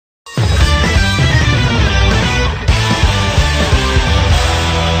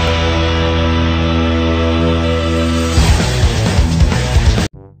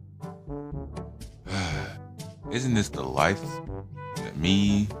life.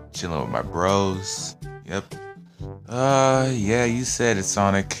 Me chilling with my bros. Yep. Yeah, you said it,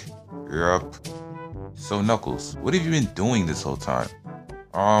 Sonic. Yup. So Knuckles, what have you been doing this whole time?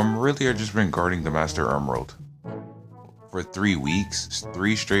 Really, I've just been guarding the Master Emerald. For 3 weeks?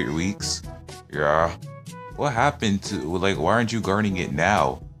 3 straight weeks? Yeah. What happened to, like, why aren't you guarding it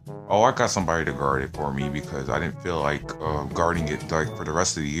now? Oh, I got somebody to guard it for me because I didn't feel like guarding it like for the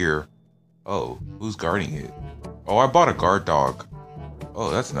rest of the year. Oh, who's guarding it? Oh, I bought a guard dog. Oh,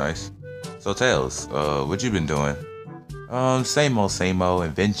 that's nice. So Tails, what you been doing? Same old,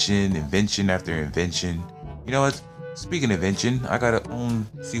 invention after invention. You know what? Speaking of invention, I gotta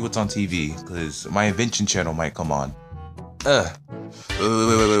see what's on TV because my invention channel might come on. Wait.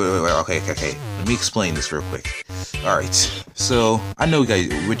 Okay. Let me explain this real quick. Alright, so I know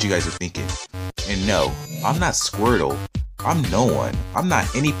what you guys are thinking. And no, I'm not Squirtle. I'm no one. I'm not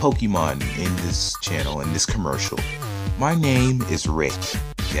any Pokemon in this channel, in this commercial. My name is Rick.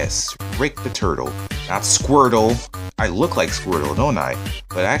 Yes, Rick the Turtle. Not Squirtle. I look like Squirtle, don't I?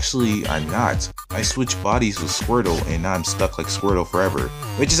 But actually, I'm not. I switch bodies with Squirtle, and now I'm stuck like Squirtle forever.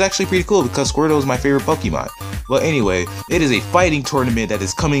 Which is actually pretty cool, because Squirtle is my favorite Pokemon. But anyway, it is a fighting tournament that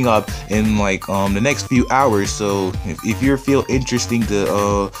is coming up in like the next few hours. So if you feel interested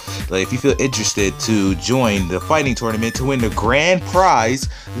to join the fighting tournament to win the grand prize,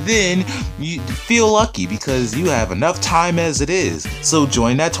 then you feel lucky because you have enough time as it is. So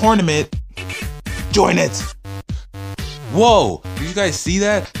join that tournament. Join it. Whoa, did you guys see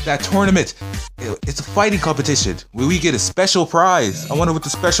that? That tournament, it's a fighting competition where we get a special prize. I wonder what the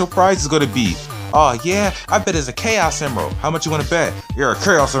special prize is going to be. Oh yeah, I bet it's a Chaos Emerald. How much you want to bet? You're a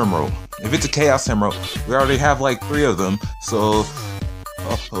Chaos Emerald. If it's a Chaos Emerald, we already have like 3 of them. So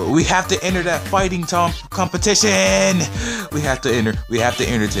we have to enter that fighting competition. We have to enter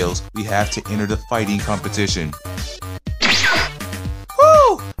Tails. We have to enter the fighting competition.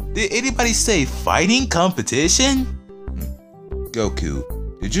 Woo! Did anybody say fighting competition? Goku,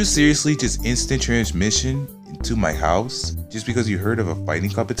 did you seriously just instant transmission into my house just because you heard of a fighting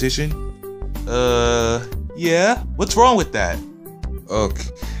competition? Yeah? What's wrong with that?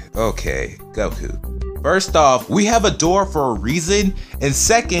 Okay, Goku. First off, we have a door for a reason, and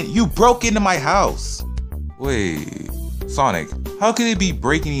second, you broke into my house. Wait, Sonic, how could it be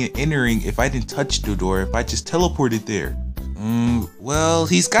breaking and entering if I didn't touch the door if I just teleported there? Well,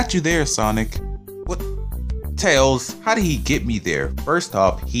 he's got you there, Sonic. What? Tails, how did he get me there? First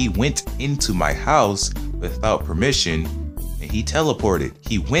off, he went into my house without permission, and he teleported.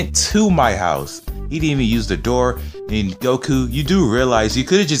 He went to my house. He didn't even use the door. And Goku, you do realize you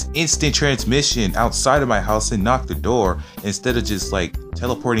could have just instant transmission outside of my house and knocked the door instead of just like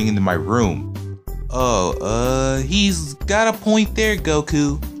teleporting into my room. Oh, he's got a point there,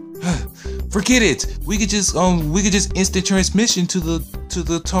 Goku. Forget it. We could just instant transmission to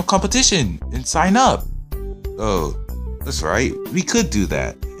the competition and sign up. Oh, that's right. We could do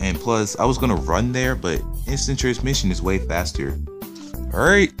that. And plus, I was gonna run there, but instant transmission is way faster.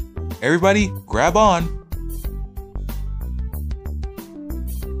 Alright, everybody, grab on.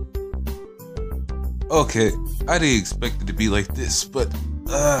 Okay, I didn't expect it to be like this, but,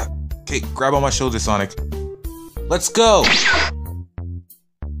 okay, grab on my shoulder, Sonic. Let's go!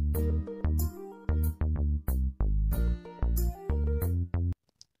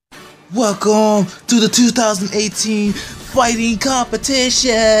 Welcome to the 2018 fighting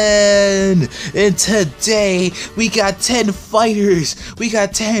competition! And today, we got 10 fighters! We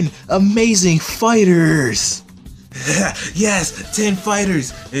got 10 amazing fighters! Yes, 10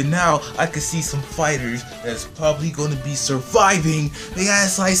 fighters! And now, I can see some fighters that's probably gonna be surviving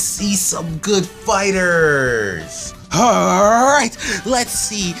because I see some good fighters! Alright, let's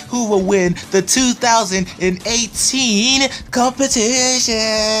see who will win the 2018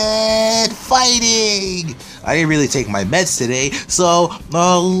 competition fighting. I didn't really take my meds today, so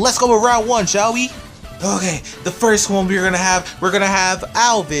let's go with round 1, shall we? Okay, the first one we're gonna have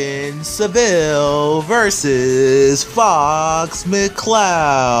Alvin Seville versus Fox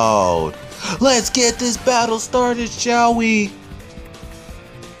McCloud. Let's get this battle started, shall we?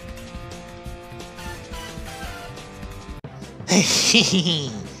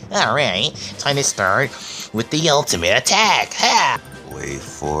 Alright, time to start with the ultimate attack. Ha! Wait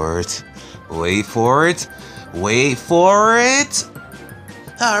for it. Wait for it. Wait for it.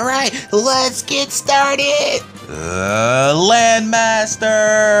 Alright, let's get started.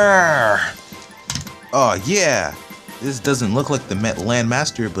 Landmaster. Oh yeah. This doesn't look like the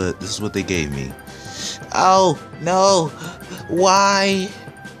Landmaster, but this is what they gave me. Oh no. Why?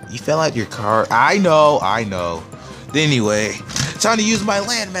 You fell out your car. I know. Anyway, time to use my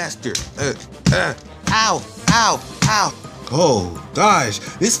Landmaster. Ow, ow, Ow! Oh gosh,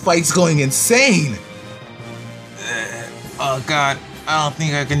 this fight's going insane! Oh god, I don't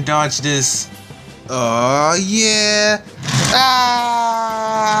think I can dodge this. Oh yeah!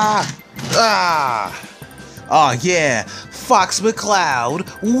 Ah! Ah! Oh yeah! Fox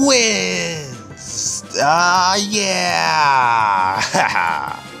McCloud wins! Ah yeah!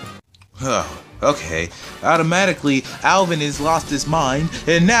 Oh, okay. Automatically, Alvin has lost his mind,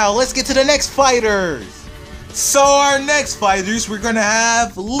 and now let's get to the next fighters! So our next fighters, we're gonna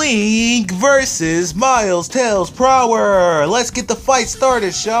have Link versus Miles Tails Prower. Let's get the fight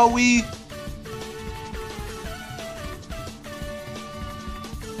started, shall we?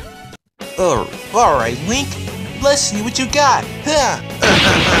 Alright, Link. Let's see what you got.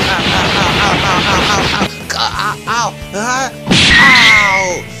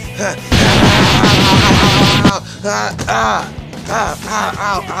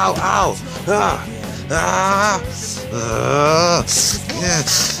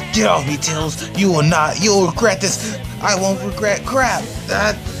 Get off me, Tails. You will not. You'll regret this. I won't regret crap.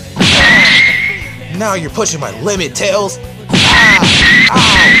 Now you're pushing my limit, Tails.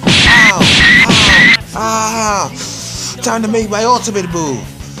 Time to make my ultimate move.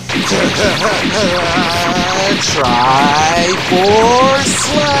 Triforce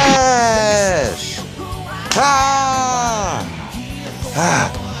Slash.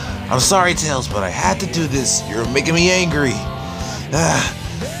 I'm sorry, Tails, but I had to do this. You're making me angry.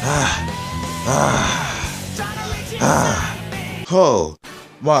 Oh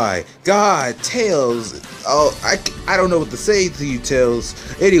my God, Tails. Oh, I don't know what to say to you, Tails.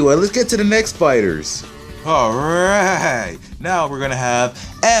 Anyway, let's get to the next fighters. Alright, now we're gonna have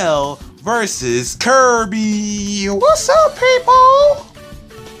L versus Kirby. What's up, people?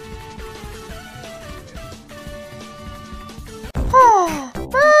 Oh, man,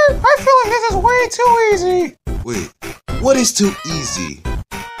 I feel like this is way too easy. Wait, what is too easy?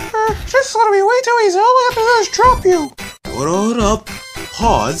 This is gonna be way too easy. All I have to do is drop you. Hold up,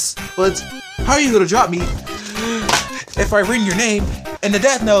 pause. But how are you gonna drop me if I ring your name in the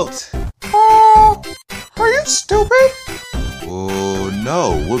Death Note? Are you stupid? Oh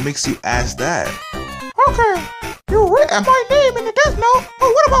no, what makes you ask that? Okay, you written my name in the Death Note, but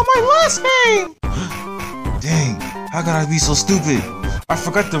what about my last name? Dang, how could I be so stupid? I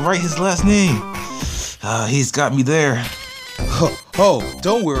forgot to write his last name. He's got me there. Oh,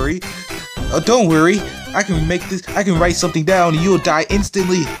 don't worry. Don't worry. I can make this. I can write something down and you'll die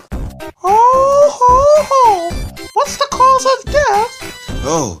instantly. What's the cause of death?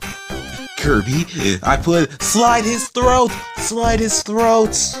 Oh, Kirby, I put slide his throat. Slide his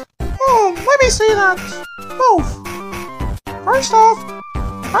throat. Let me see that. Move. First off,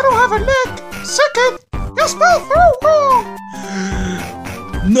 I don't have a neck. Second, you spelled throat wrong.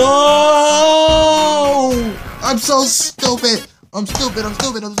 No! I'm so stupid. I'm stupid. No!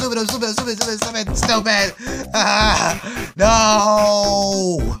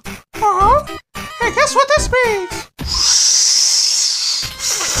 Hey, guess what this means?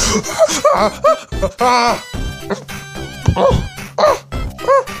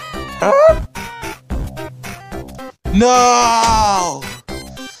 No!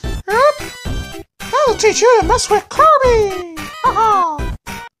 Yep. That'll teach you to mess with Kirby.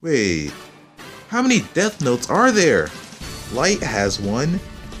 Wait, how many Death Notes are there? Light has one,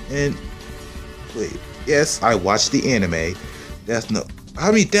 and wait, yes, I watched the anime. Death Note.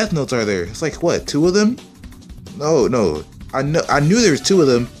 How many Death Notes are there? It's like what, 2 of them? No, I knew there was 2 of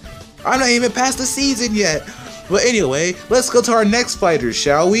them. I'm not even past the season yet. But anyway, let's go to our next fighters,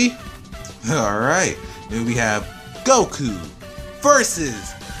 shall we? All right, then we have Goku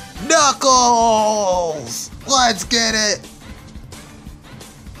versus Knuckles. Let's get it.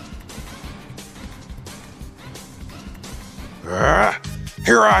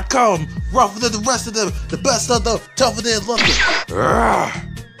 Here I come, rougher than the rest of them, the best of them, tougher than looking.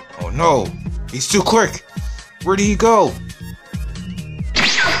 Oh no, he's too quick. Where did he go?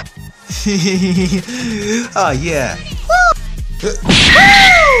 Oh yeah.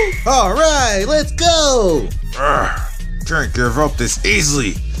 All right, let's go. Can't give up this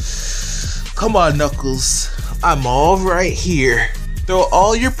easily. Come on, Knuckles. I'm all right here. Throw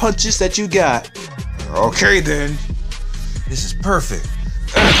all your punches that you got. Okay then. This is perfect.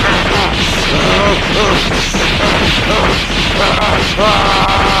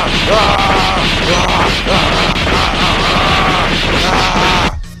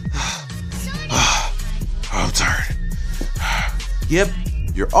 I'm tired. Yep,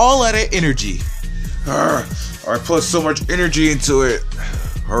 you're all out of energy. I put so much energy into it.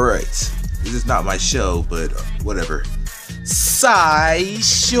 Alright, this is not my show, but whatever. Sai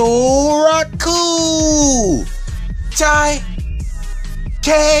Shoraku! Tie.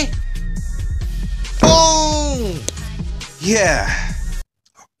 K. Boom. Yeah.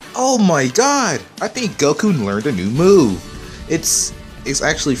 Oh my god. I think Goku learned a new move. It's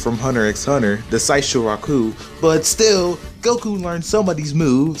actually from Hunter x Hunter, the Saishoraku, but still, Goku learned some of these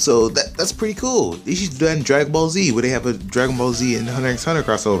moves, so that's pretty cool. They should do that in Dragon Ball Z, where they have a Dragon Ball Z and Hunter x Hunter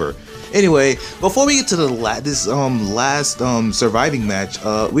crossover. Anyway, before we get to the last surviving match,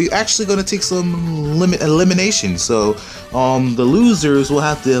 we actually gonna take some elimination. So the losers will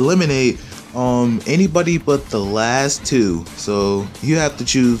have to eliminate anybody but the last two. So you have to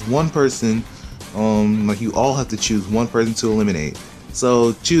choose one person. Like you all have to choose one person to eliminate.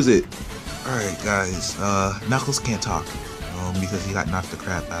 So choose it. Alright guys, Knuckles can't talk because he got knocked the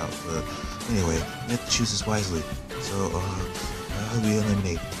crap out. But anyway, you have to choose this wisely. So how do we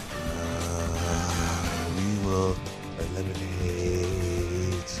eliminate? We will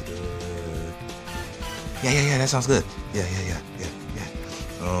eliminate. Yeah, that sounds good. Yeah.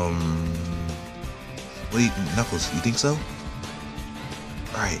 What do you, Knuckles? You think so?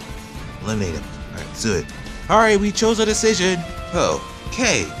 Alright, eliminate him. Alright, let's do it. Alright, we chose a decision.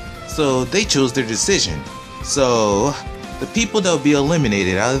 Okay, so they chose their decision. So, the people that will be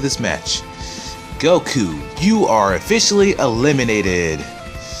eliminated out of this match. Goku, you are officially eliminated.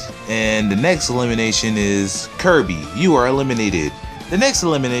 And the next elimination is Kirby, you are eliminated. The next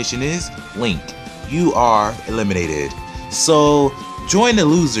elimination is Link, you are eliminated. So, join the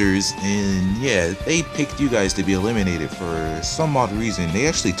losers, and yeah, they picked you guys to be eliminated for some odd reason. They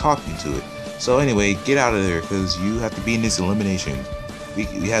actually talked into it. So anyway, get out of there because you have to be in this elimination.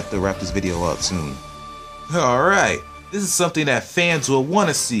 We have to wrap this video up soon. Alright, this is something that fans will want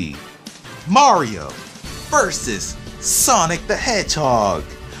to see. Mario versus Sonic the Hedgehog.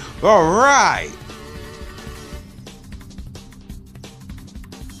 Alright.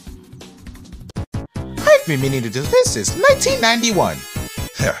 I've been meaning to do this since 1991.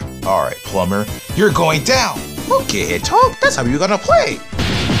 Alright, Plumber, you're going down. Okay, Hedgehog, that's how you're gonna play.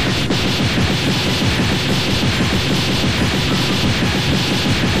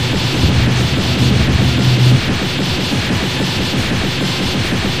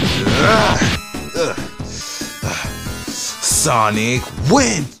 Sonic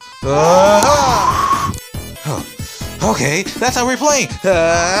win. Okay, that's how we're playing.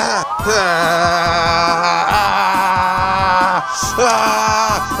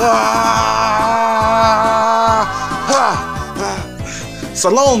 So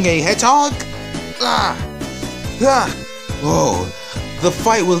long, Hedgehog. Whoa, the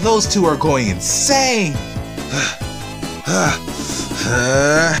fight with those two are going insane.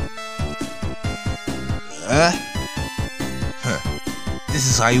 This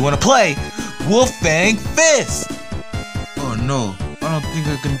is how you want to play. Wolfang Fist. Oh no, I don't think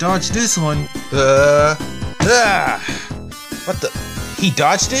I can dodge this one. What the? He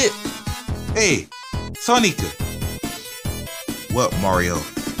dodged it? Hey, Sonic. What, Mario?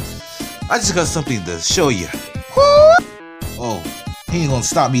 I just got something to show you. Oh, he ain't gonna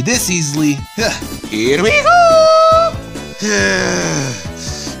stop me this easily. Here we go.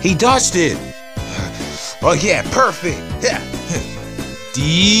 He dodged it. Oh yeah, perfect.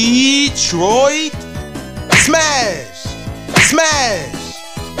 Detroit Smash! Smash!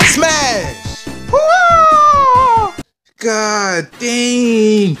 Smash! Whoa! God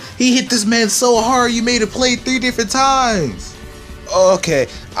dang! He hit this man so hard you made it play 3 different times. Okay,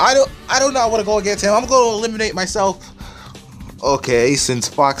 I don't know I want to go against him. I'm going to eliminate myself. Okay, since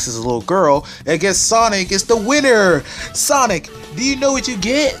Fox is a little girl, I guess Sonic is the winner. Sonic, do you know what you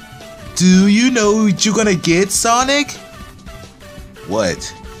get? Do you know what you're gonna get, Sonic?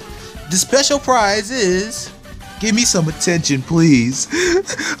 What? The special prize is... Give me some attention, please.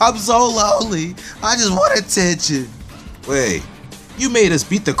 I'm so lonely. I just want attention. Wait, you made us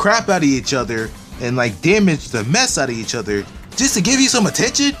beat the crap out of each other and like damage the mess out of each other just to give you some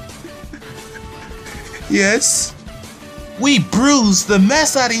attention? Yes. We bruised the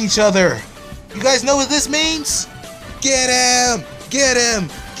mess out of each other. You guys know what this means? Get him! Get him!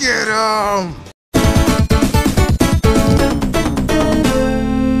 Get him!